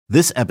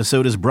This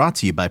episode is brought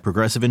to you by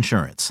Progressive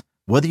Insurance.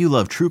 Whether you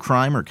love true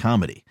crime or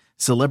comedy,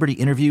 celebrity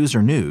interviews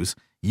or news,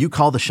 you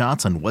call the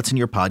shots on what's in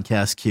your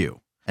podcast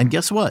queue. And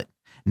guess what?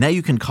 Now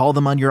you can call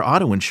them on your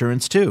auto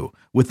insurance too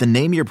with the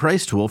Name Your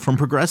Price tool from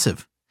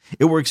Progressive.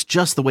 It works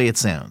just the way it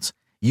sounds.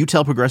 You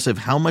tell Progressive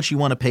how much you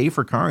want to pay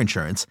for car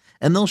insurance,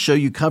 and they'll show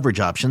you coverage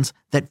options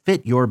that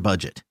fit your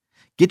budget.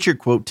 Get your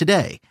quote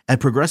today at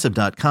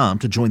Progressive.com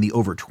to join the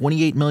over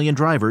 28 million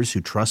drivers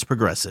who trust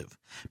Progressive.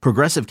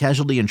 Progressive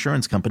Casualty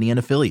Insurance Company and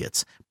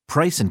Affiliates.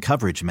 Price and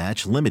coverage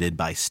match limited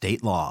by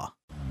state law.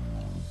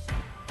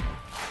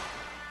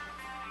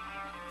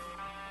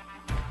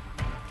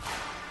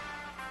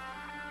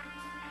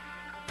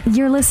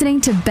 You're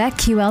listening to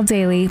BetQL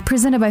Daily,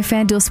 presented by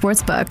FanDuel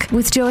Sportsbook,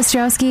 with Joe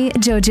Ostrowski,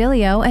 Joe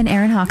Giglio, and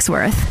Aaron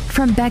Hawksworth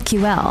from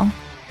BetQL.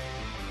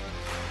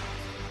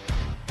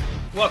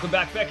 Welcome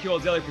back.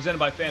 BetQL Daily, presented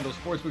by FanDuel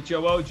Sportsbook.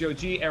 Joe O, Joe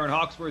G, Aaron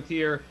Hawksworth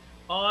here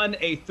on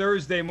a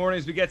Thursday morning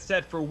as we get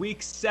set for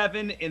Week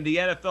 7 in the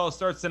NFL.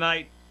 Starts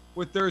tonight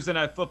with Thursday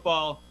Night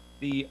Football.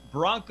 The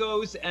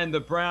Broncos and the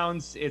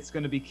Browns. It's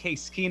going to be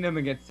Case Keenum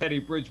against Teddy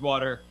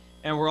Bridgewater,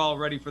 and we're all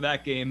ready for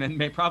that game,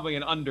 and probably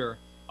an under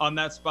on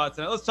that spot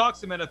tonight. Let's talk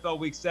some NFL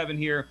Week 7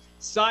 here.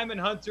 Simon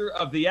Hunter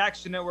of the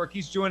Action Network.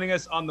 He's joining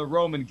us on the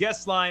Roman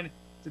guest line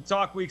to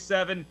talk Week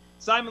 7.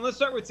 Simon, let's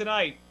start with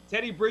tonight.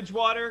 Teddy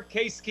Bridgewater,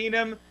 Case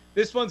Keenum.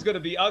 This one's going to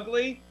be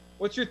ugly.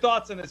 What's your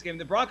thoughts on this game?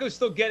 The Broncos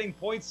still getting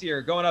points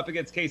here going up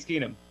against Case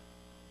Keenum.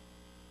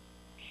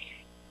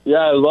 Yeah,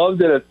 I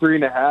loved it at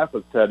 3.5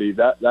 of Teddy.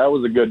 That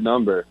was a good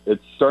number.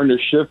 It's starting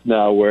to shift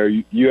now where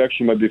you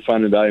actually might be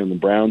finding value in the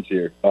Browns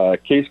here.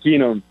 Case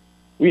Keenum,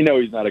 we know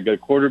he's not a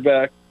good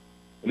quarterback,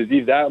 but is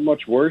he that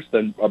much worse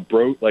than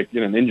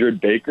an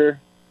injured Baker?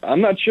 I'm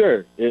not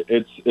sure.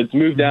 It's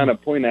moved down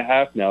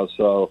 1.5 now,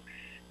 so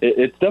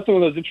it's definitely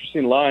one of those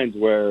interesting lines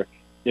where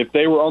if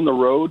they were on the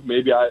road,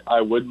 maybe I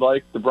would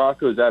like the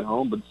Broncos at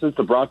home. But since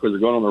the Broncos are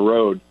going on the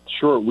road,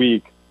 short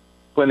week,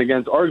 playing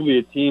against arguably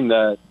a team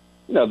that,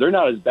 they're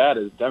not as bad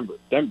as Denver.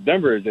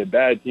 Denver is a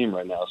bad team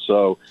right now.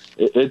 So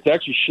it's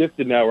actually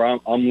shifted now where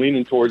I'm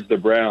leaning towards the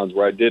Browns,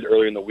 where I did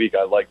earlier in the week.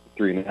 I liked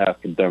the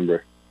 3.5 from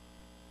Denver.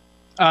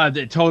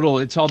 The total,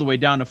 it's all the way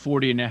down to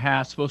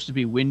 40.5. Supposed to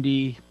be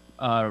windy.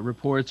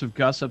 Reports of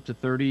gusts up to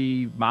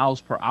 30 miles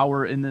per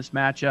hour in this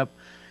matchup.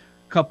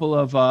 Couple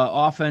of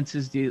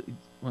offenses.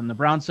 On the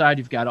Brown side,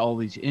 you've got all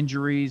these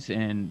injuries,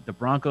 and the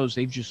Broncos,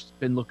 they've just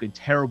been looking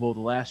terrible the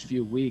last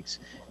few weeks.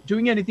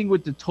 Doing anything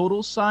with the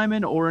total,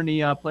 Simon, or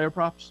any player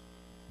props?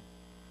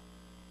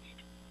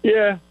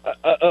 Yeah,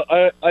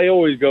 I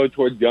always go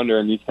towards the under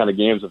in these kind of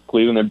games with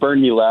Cleveland. They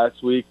burned me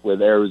last week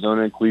with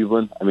Arizona and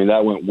Cleveland. I mean,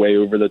 that went way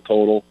over the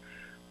total.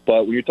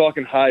 But when you're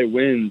talking high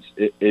wins,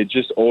 it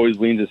just always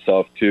leans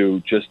itself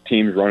to just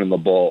teams running the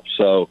ball.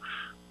 So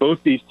both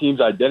these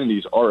teams'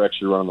 identities are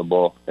actually running the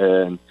ball.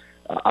 And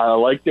I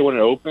liked it when it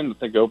opened. I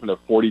think it opened at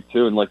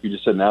 42, and like you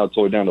just said, now it's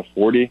only down to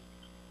 40.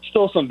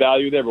 Still some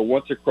value there, but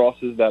once it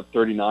crosses that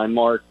 39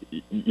 mark,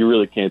 you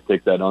really can't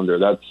take that under.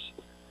 That's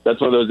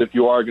one of those, if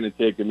you are going to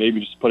take it,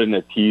 maybe just put it in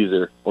a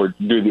teaser or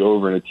do the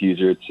over in a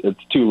teaser. It's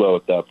too low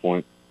at that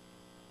point.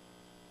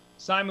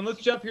 Simon,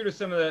 let's jump here to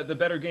some of the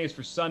better games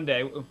for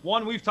Sunday.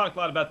 One we've talked a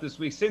lot about this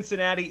week,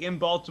 Cincinnati in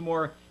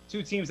Baltimore,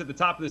 two teams at the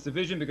top of this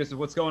division because of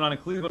what's going on in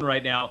Cleveland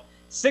right now.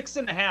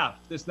 6.5,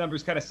 this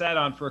number's kind of sat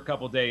on for a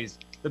couple days.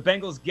 The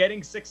Bengals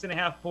getting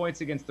 6.5 points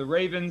against the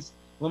Ravens.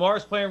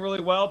 Lamar's playing really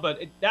well,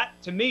 but that,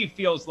 to me,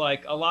 feels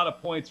like a lot of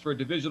points for a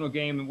divisional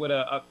game with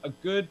a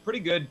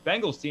pretty good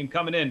Bengals team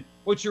coming in.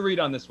 What's your read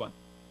on this one?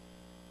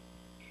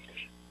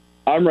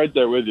 I'm right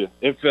there with you.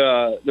 If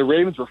the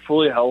Ravens were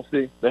fully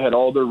healthy, they had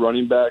all their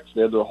running backs,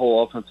 they had their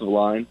whole offensive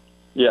line,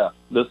 yeah,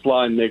 this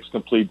line makes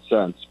complete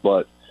sense.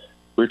 But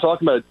we're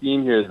talking about a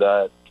team here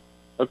that,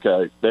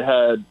 okay, they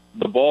had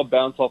the ball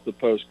bounce off the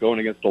post going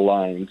against the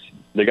Lions.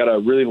 They got a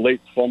really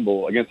late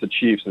fumble against the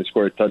Chiefs, and they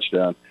scored a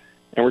touchdown.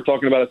 And we're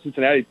talking about a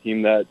Cincinnati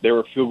team that they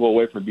were a field goal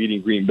away from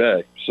beating Green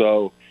Bay.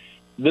 So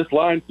this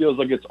line feels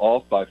like it's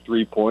off by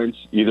 3 points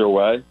either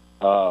way.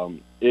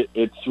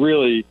 It's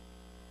really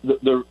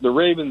the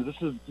Ravens.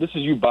 This is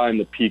you buying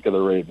the peak of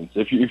the Ravens.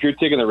 If you're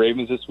taking the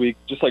Ravens this week,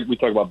 just like we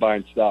talk about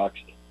buying stocks,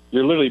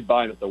 you're literally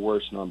buying at the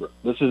worst number.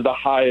 This is the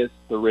highest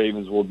the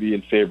Ravens will be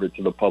in favor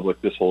to the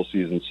public this whole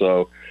season.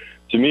 So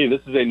to me,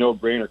 this is a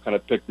no-brainer kind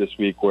of pick this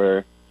week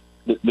where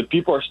the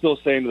people are still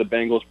saying to the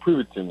Bengals, prove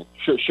it to me.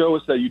 Show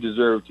us that you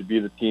deserve to be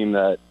the team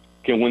that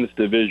can win this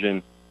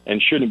division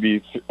and shouldn't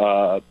be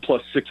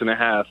plus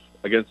 6.5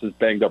 against this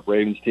banged-up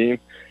Ravens team.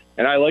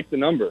 And I like the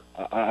number.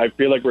 I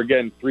feel like we're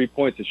getting 3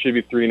 points. It should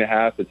be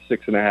 3.5. It's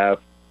 6.5.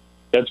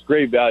 That's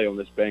great value on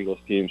this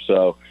Bengals team.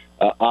 So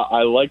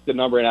I like the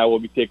number, and I will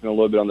be taking a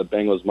little bit on the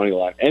Bengals money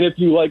line. And if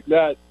you like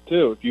that,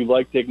 too, if you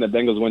like taking the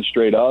Bengals win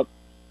straight up,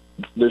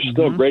 there's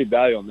still great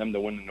value on them to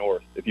win the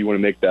North if you want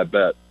to make that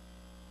bet.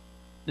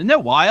 Isn't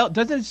that wild?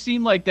 Doesn't it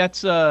seem like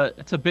that's a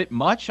bit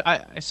much?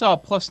 I saw a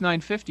plus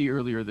 950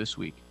 earlier this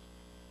week.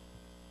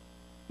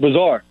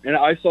 Bizarre. And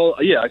I saw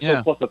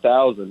plus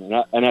 1,000,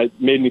 and I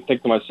made me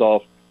think to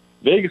myself,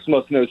 Vegas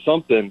must know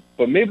something,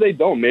 but maybe they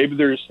don't. Maybe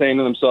they're just saying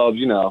to themselves,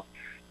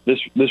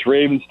 this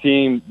Ravens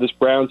team, this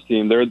Browns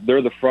team, they're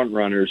the front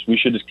runners. We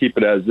should just keep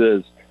it as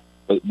is.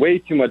 But way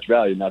too much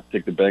value not to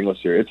take the Bengals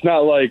here. It's not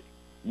like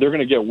they're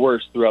going to get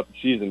worse throughout the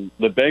season.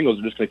 The Bengals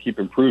are just going to keep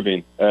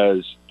improving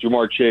as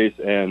Jamar Chase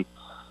and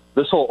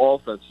this whole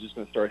offense is just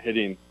going to start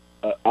hitting.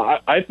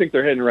 I think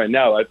they're hitting right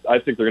now. I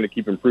think they're going to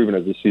keep improving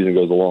as the season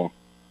goes along.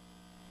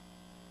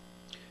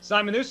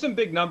 Simon, there's some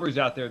big numbers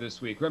out there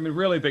this week. I mean,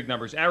 really big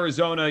numbers.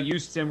 Arizona,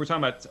 Houston, we're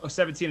talking about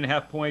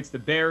 17.5 points. The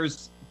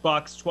Bears,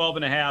 Bucks,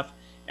 12.5.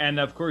 And,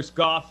 of course,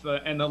 Goff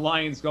and the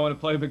Lions going to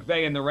play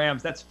McVay and the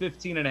Rams. That's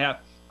 15.5.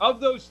 Of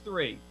those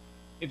three,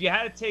 if you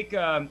had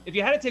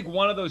to take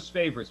one of those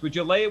favorites, would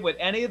you lay it with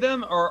any of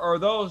them, or are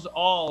those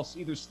all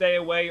either stay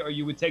away or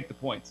you would take the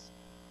points?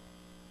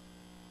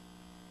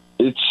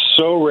 It's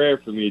so rare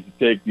for me to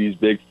take these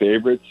big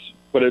favorites,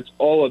 but it's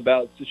all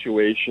about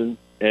situation.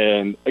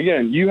 And,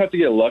 again, you have to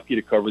get lucky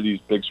to cover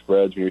these big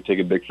spreads when you're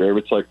taking big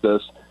favorites like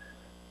this.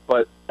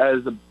 But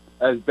as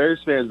Bears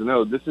fans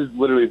know, this is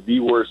literally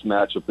the worst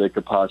matchup they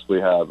could possibly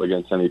have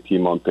against any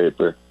team on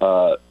paper.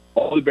 All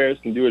the Bears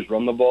can do is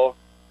run the ball.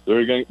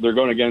 They're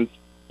going against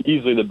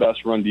easily the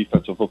best run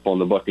defense of football in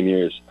the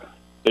Buccaneers.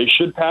 They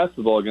should pass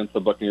the ball against the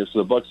Buccaneers,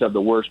 so the Bucs have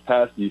the worst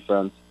pass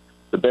defense.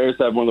 The Bears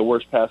have one of the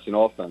worst passing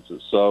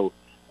offenses. So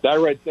that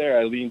right there,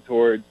 I lean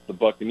towards the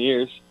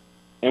Buccaneers.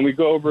 And we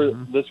go over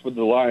this with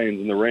the Lions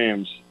and the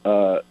Rams.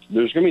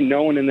 There's going to be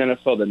no one in the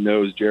NFL that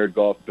knows Jared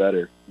Goff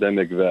better than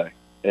McVay.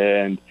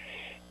 And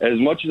as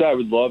much as I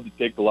would love to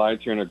take the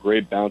Lions here in a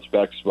great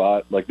bounce-back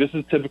spot, like this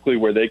is typically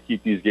where they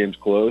keep these games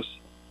close.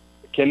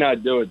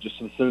 Cannot do it just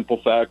for the simple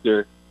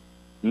factor.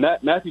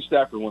 Matthew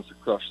Stafford wants to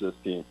crush this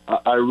team.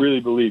 I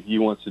really believe he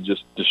wants to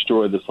just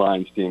destroy this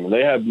Lions team. And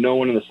they have no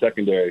one in the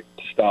secondary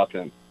to stop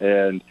him.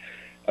 And,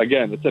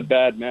 again, it's a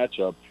bad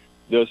matchup.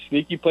 The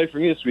sneaky play for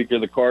me this week are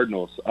the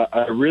Cardinals.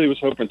 I really was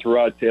hoping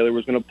Tyrod Taylor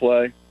was going to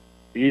play.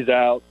 He's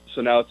out,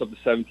 so now it's up to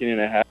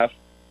 17.5.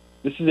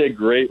 This is a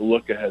great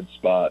look-ahead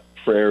spot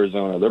for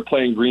Arizona. They're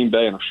playing Green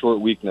Bay in a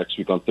short week next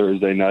week on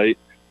Thursday night.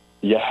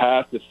 You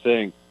have to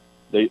think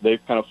they've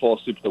kind of fallen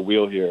asleep at the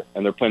wheel here,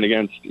 and they're playing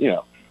against,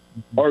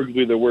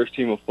 arguably the worst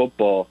team of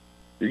football.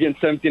 You're getting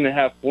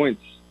 17.5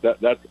 points.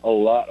 That's a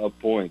lot of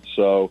points.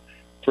 So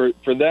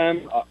for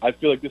them, I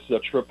feel like this is a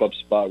trip-up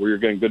spot where you're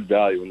getting good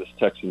value in this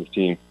Texans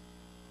team.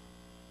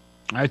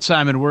 All right,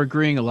 Simon, we're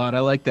agreeing a lot.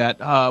 I like that.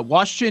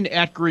 Washington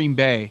at Green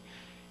Bay.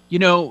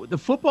 The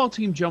football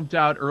team jumped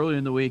out earlier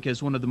in the week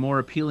as one of the more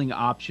appealing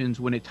options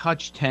when it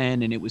touched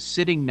 10 and it was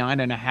sitting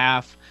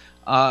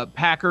 9.5.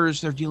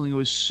 Packers, they're dealing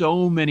with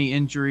so many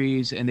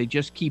injuries and they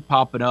just keep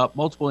popping up.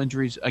 Multiple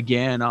injuries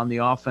again on the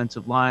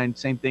offensive line.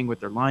 Same thing with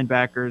their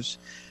linebackers.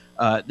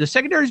 The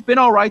secondary's been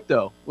all right,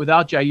 though,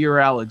 without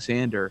Jair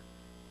Alexander.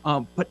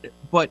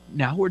 But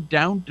now we're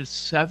down to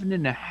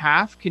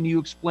 7.5. Can you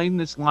explain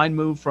this line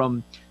move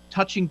from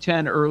touching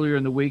 10 earlier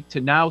in the week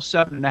to now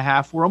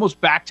 7.5? We're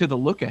almost back to the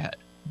look ahead.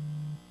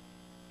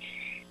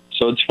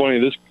 So it's funny,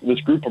 this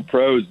group of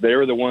pros, they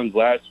were the ones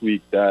last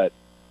week that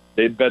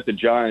they bet the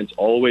Giants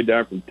all the way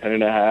down from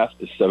 10.5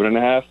 to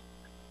 7.5.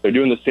 They're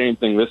doing the same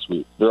thing this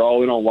week. They're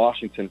all in on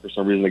Washington for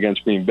some reason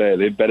against Green Bay.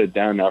 They bet it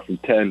down now from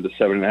 10 to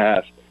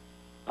 7.5.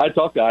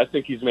 I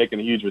think he's making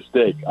a huge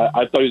mistake.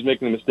 I thought he was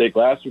making a mistake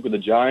last week with the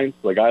Giants.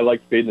 Like, I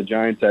like fading the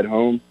Giants at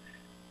home.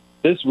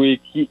 This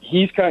week,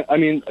 he's kind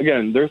of,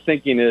 again, their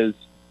thinking is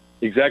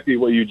exactly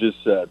what you just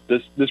said.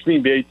 This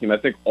Green Bay team, I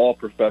think all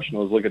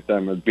professionals look at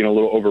them as being a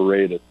little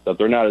overrated, that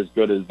they're not as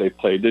good as they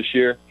played this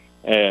year,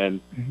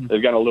 and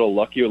they've gotten a little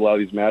lucky with a lot of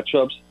these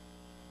matchups.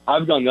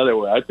 I've gone the other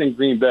way. I think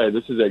Green Bay,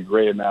 this is a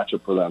great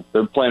matchup for them.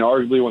 They're playing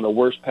arguably one of the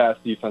worst pass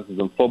defenses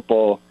in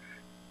football.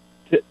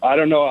 I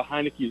don't know how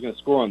Heineke is going to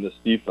score on this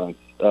defense.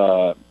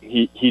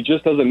 He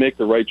just doesn't make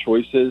the right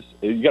choices.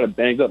 You got a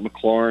banged up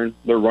McLaurin.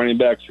 Their running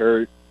backs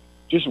hurt.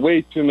 Just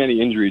way too many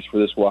injuries for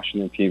this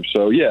Washington team.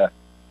 So, yeah,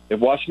 if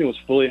Washington was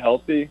fully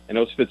healthy and it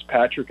was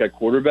Fitzpatrick at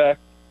quarterback,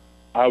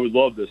 I would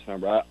love this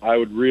number. I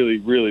would really,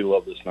 really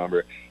love this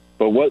number.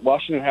 But what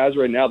Washington has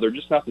right now, they're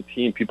just not the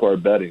team people are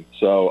betting.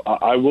 So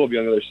I will be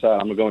on the other side.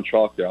 I'm going to go and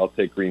chalk there. I'll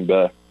take Green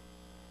Bay.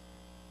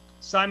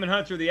 Simon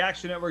Hunter, the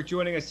Action Network,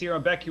 joining us here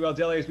on BetQL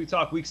Daily as we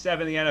talk Week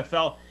 7 in the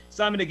NFL.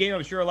 Simon, a game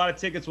I'm sure a lot of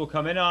tickets will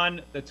come in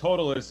on. The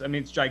total is,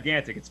 it's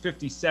gigantic. It's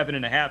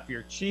 57.5 for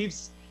your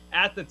Chiefs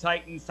at the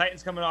Titans.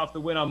 Titans coming off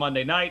the win on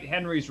Monday night.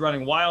 Henry's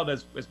running wild,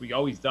 as we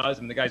always does.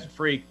 The guy's a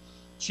freak.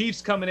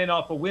 Chiefs coming in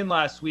off a win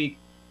last week.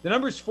 The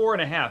number's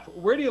 4.5.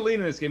 Where do you lean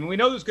in this game? And we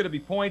know there's going to be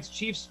points.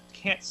 Chiefs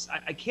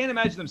I can't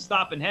imagine them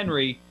stopping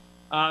Henry.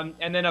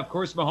 And then, of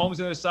course, Mahomes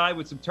on the side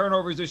with some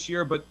turnovers this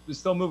year, but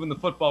still moving the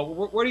football.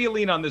 Where do you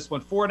lean on this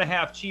one?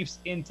 4.5 Chiefs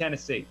in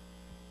Tennessee.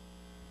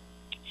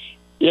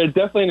 Yeah,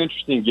 definitely an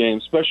interesting game,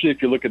 especially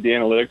if you look at the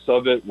analytics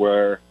of it,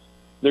 where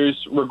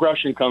there's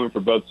regression coming for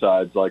both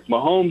sides. Like,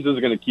 Mahomes isn't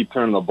going to keep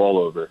turning the ball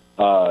over.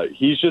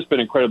 He's just been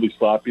incredibly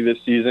sloppy this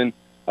season.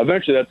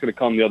 Eventually, that's going to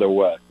come the other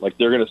way. Like,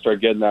 they're going to start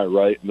getting that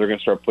right, and they're going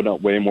to start putting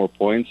up way more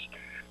points.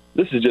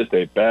 This is just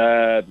a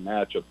bad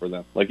matchup for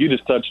them. Like you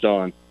just touched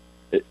on,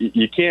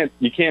 You can't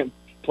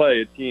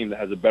play a team that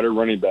has a better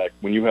running back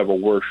when you have a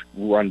worse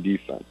run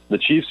defense. The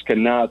Chiefs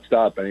cannot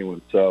stop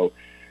anyone. So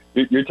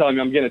you're telling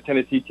me I'm getting a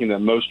Tennessee team that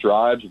most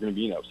drives are going to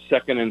be,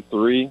 2nd and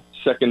 3,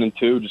 2nd and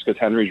 2, just because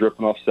Henry's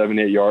ripping off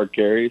 7-8 yard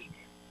carries.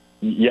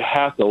 You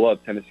have to love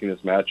Tennessee in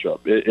this matchup.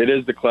 It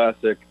is the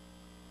classic,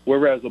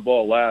 whoever has the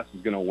ball last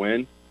is going to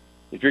win.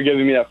 If you're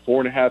giving me that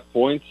 4.5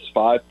 points,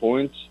 5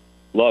 points,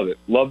 love it.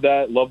 Love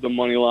that. Love the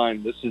money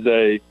line. This is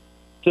a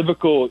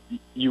typical,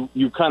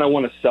 you kind of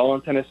want to sell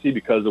on Tennessee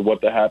because of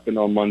what happened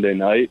on Monday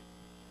night.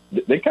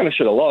 They kind of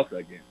should have lost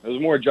that game. It was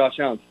more Josh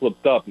Allen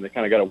slipped up, and they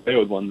kind of got away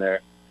with one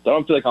there. So I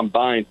don't feel like I'm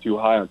buying too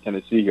high on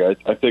Tennessee here.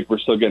 I think we're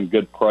still getting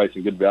good price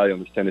and good value on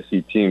this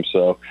Tennessee team.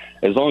 So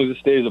as long as it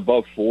stays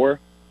above 4,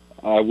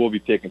 I will be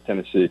taking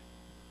Tennessee.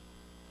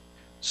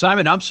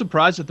 Simon, I'm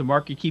surprised that the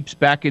market keeps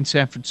back in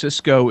San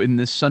Francisco in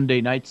this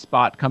Sunday night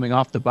spot coming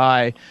off the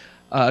bye,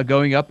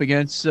 going up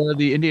against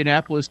the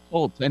Indianapolis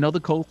Colts. I know the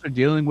Colts are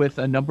dealing with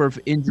a number of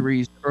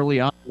injuries early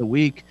on in the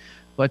week,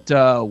 but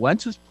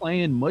Wentz is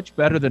playing much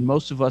better than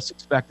most of us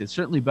expected.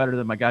 Certainly better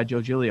than my guy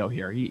Joe Giglio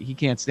here. He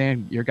can't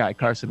stand your guy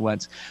Carson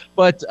Wentz.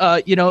 But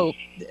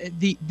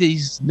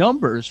these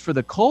numbers for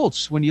the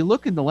Colts, when you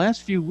look in the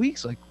last few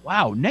weeks, like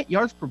wow, net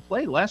yards per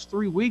play last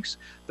 3 weeks,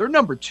 they're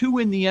number 2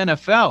 in the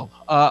NFL.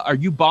 Are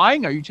you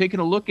buying? Are you taking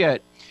a look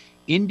at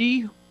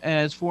Indy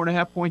as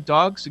 4.5-point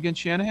dogs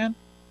against Shanahan?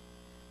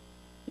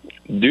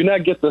 Do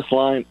not get this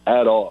line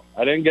at all.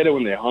 I didn't get it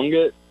when they hung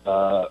it.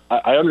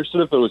 I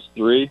understood if it was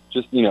 3,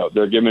 just,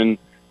 they're giving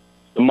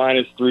the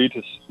 -3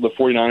 to the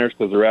 49ers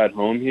because they're at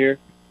home here.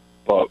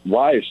 But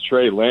why is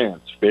Trey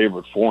Lance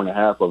favored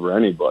 4.5 over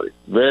anybody?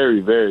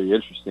 Very, very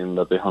interesting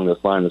that they hung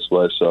this line this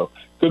way. So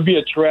could be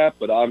a trap,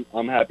 but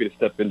I'm happy to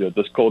step into it.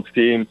 This Colts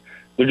team,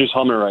 they're just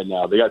humming right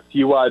now. They got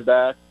T.Y.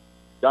 back.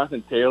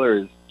 Jonathan Taylor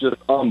is just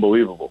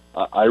unbelievable.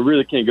 I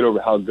really can't get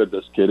over how good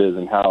this kid is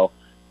and how,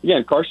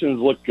 again, Carson's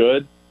looked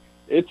good.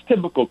 It's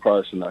typical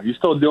Carson, though. He's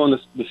still doing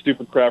the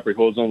stupid crap where he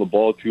holds on the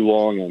ball too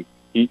long, and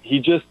he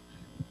just,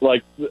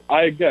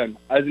 again,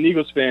 as an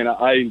Eagles fan,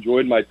 I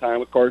enjoyed my time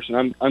with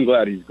Carson. I'm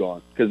glad he's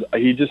gone because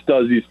he just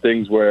does these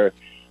things where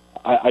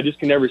I just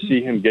can never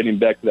see him getting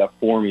back to that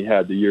form he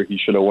had the year he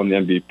should have won the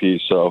MVP.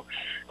 So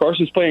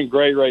Carson's playing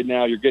great right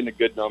now. You're getting a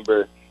good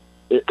number.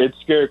 It's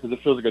scary because it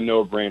feels like a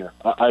no-brainer.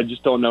 I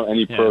just don't know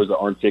any pros that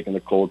aren't taking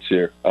the Colts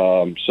here.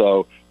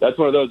 So that's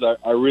one of those.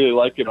 I really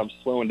like it. I'm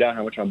slowing down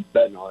how much I'm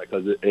betting on it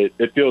because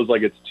it feels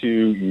like it's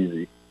too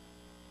easy.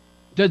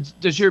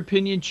 Does your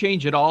opinion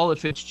change at all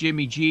if it's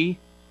Jimmy G?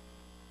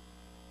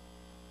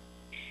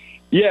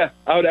 Yeah,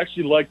 I would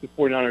actually like the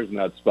 49ers in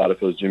that spot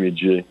if it was Jimmy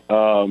G.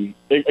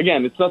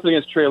 Again, it's nothing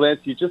against Trey Lance.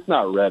 He's just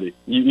not ready.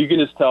 You can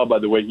just tell by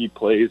the way he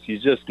plays.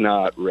 He's just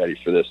not ready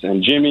for this.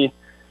 And Jimmy,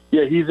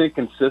 yeah, he's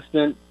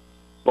inconsistent,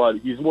 but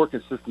he's more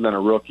consistent than a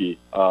rookie.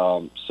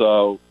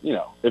 So,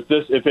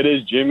 if it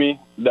is Jimmy,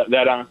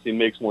 that honestly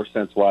makes more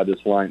sense why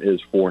this line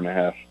is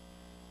 4.5.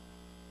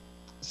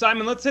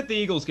 Simon, let's hit the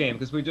Eagles game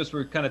because we just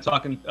were kind of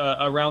talking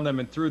around them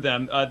and through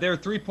them. They're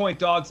 3-point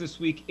dogs this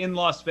week in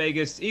Las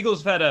Vegas.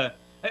 Eagles have had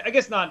I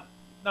guess not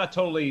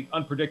totally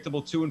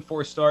unpredictable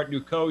 2-4 start,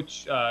 new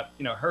coach,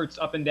 Hurts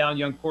up and down,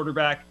 young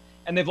quarterback,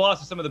 and they've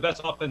lost to some of the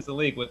best offense in the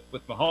league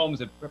with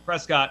Mahomes and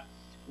Prescott.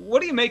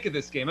 What do you make of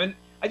this game? And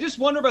I just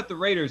wonder about the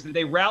Raiders.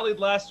 They rallied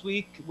last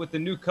week with the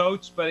new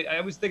coach, but I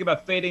always think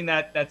about fading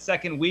that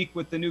second week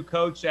with the new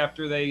coach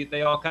after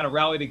they all kind of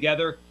rally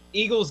together.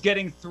 Eagles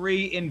getting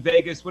 3 in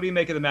Vegas. What do you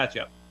make of the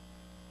matchup?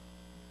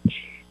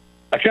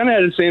 I kind of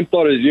had the same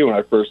thought as you when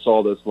I first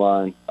saw this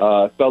line.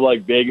 I felt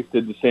like Vegas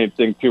did the same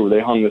thing too, where they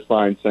hung this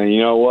line saying,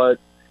 you know what,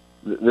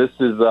 this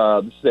is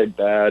a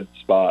bad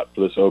spot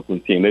for this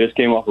Oakland team. They just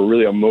came off a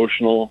really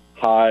emotional,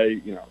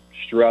 high,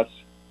 stress,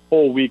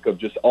 whole week of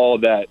just all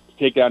of that,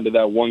 take down to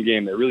that one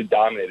game that really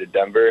dominated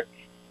Denver.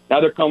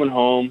 Now they're coming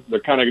home. They're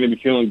kind of going to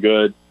be feeling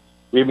good.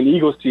 We have an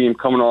Eagles team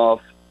coming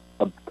off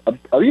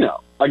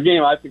a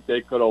game I think they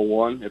could have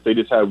won if they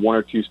just had 1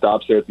 or 2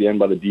 stops there at the end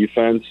by the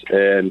defense.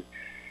 And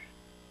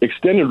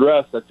extended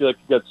rest, I feel like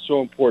that's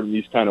so important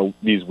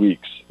these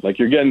weeks. Like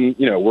you're getting,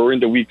 we're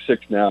into week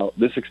 6 now.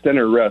 This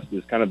extended rest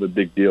is kind of a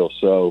big deal.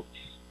 So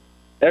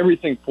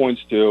everything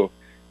points to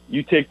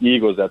you take the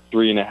Eagles at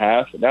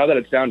 3.5. Now that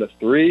it's down to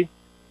 3,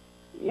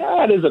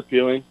 yeah, it is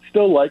appealing.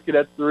 Still like it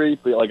at 3,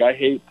 but I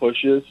hate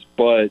pushes.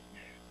 But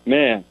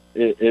man,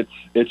 it's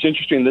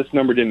interesting this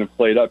number didn't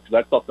inflate up because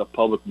I thought the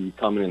public would be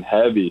coming in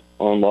heavy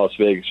on Las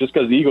Vegas just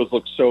because the Eagles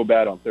looked so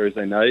bad on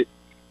Thursday night.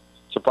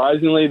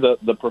 Surprisingly,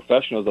 the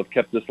professionals have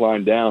kept this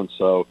line down.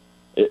 So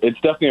it's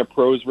definitely a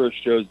pros versus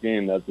Joes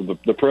game. That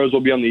the pros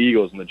will be on the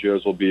Eagles and the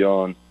Joes will be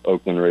on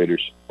Oakland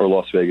Raiders or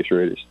Las Vegas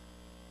Raiders.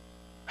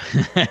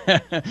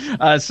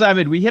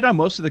 Simon, we hit on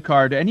most of the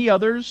card. Any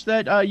others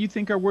that you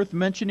think are worth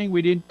mentioning?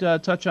 We didn't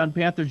touch on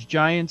Panthers,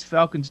 Giants,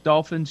 Falcons,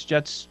 Dolphins,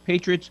 Jets,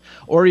 Patriots,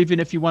 or even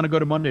if you want to go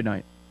to Monday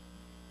night.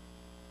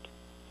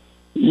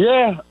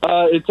 Yeah,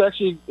 it's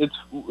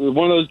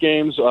one of those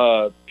games.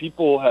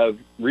 People have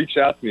reached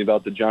out to me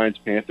about the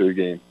Giants-Panther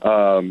game.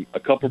 A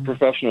couple of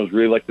professionals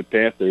really like the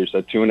Panthers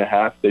at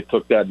 2.5. They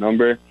took that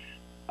number.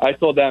 I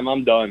told them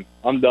I'm done.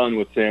 I'm done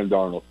with Sam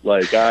Darnold.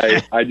 Like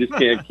I just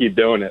can't keep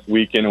doing it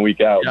week in and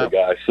week out with the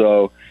guy.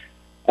 So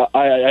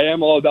I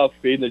am all about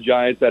fading the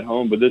Giants at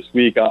home, but this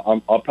week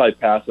I'll probably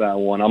pass that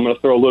one. I'm going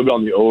to throw a little bit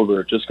on the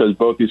over just because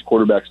both these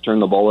quarterbacks turn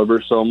the ball over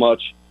so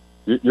much.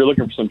 You're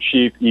looking for some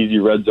cheap, easy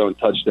red zone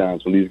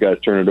touchdowns when these guys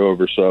turn it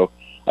over. So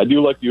I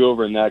do like the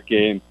over in that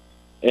game.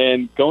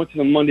 And going to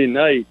the Monday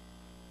night,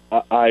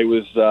 I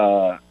was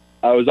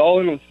all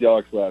in on the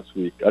Seahawks last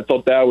week. I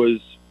thought that was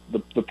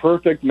the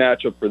perfect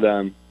matchup for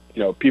them.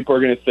 You know, people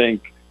are going to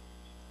think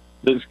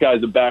this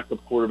guy's a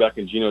backup quarterback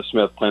in Geno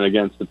Smith playing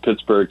against the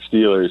Pittsburgh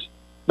Steelers.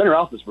 Ben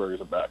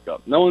Roethlisberger's a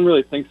backup. No one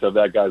really thinks of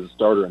that guy as a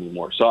starter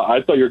anymore. So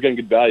I thought you were getting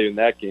good value in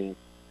that game.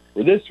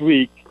 For this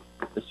week,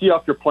 the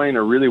Seahawks are playing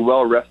a really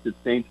well-rested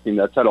Saints team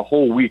that's had a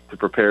whole week to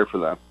prepare for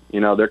them. You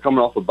know, they're coming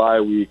off a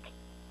bye week.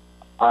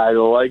 I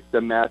like the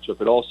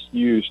matchup. It all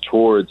skews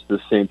towards the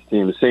Saints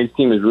team. The Saints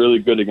team is really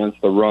good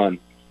against the run.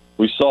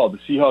 We saw the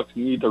Seahawks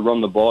need to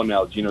run the ball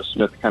now, Geno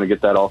Smith, to kind of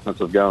get that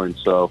offensive going.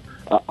 So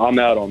I'm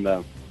out on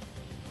them.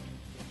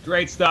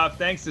 Great stuff.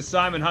 Thanks to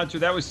Simon Hunter.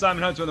 That was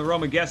Simon Hunter on the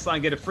Roman Guest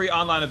Line. Get a free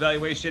online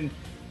evaluation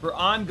for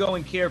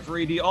ongoing care for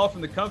ED, all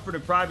from the comfort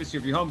and privacy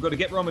of your home. Go to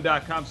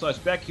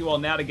GetRoman.com/BetQL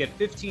now to get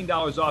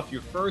 $15 off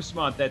your first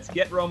month. That's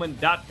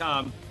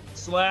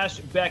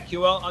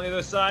GetRoman.com/BetQL. On the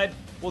other side,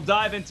 we'll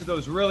dive into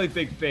those really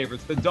big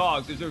favorites, the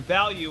dogs. Is there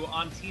value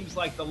on teams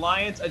like the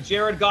Lions? A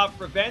Jared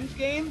Goff revenge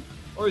game,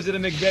 or is it a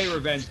McVay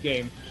revenge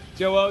game?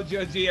 Joe O,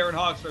 Joe G, Aaron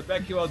Hawks for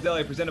BetQL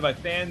Daily, presented by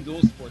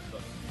FanDuel Sportsbook.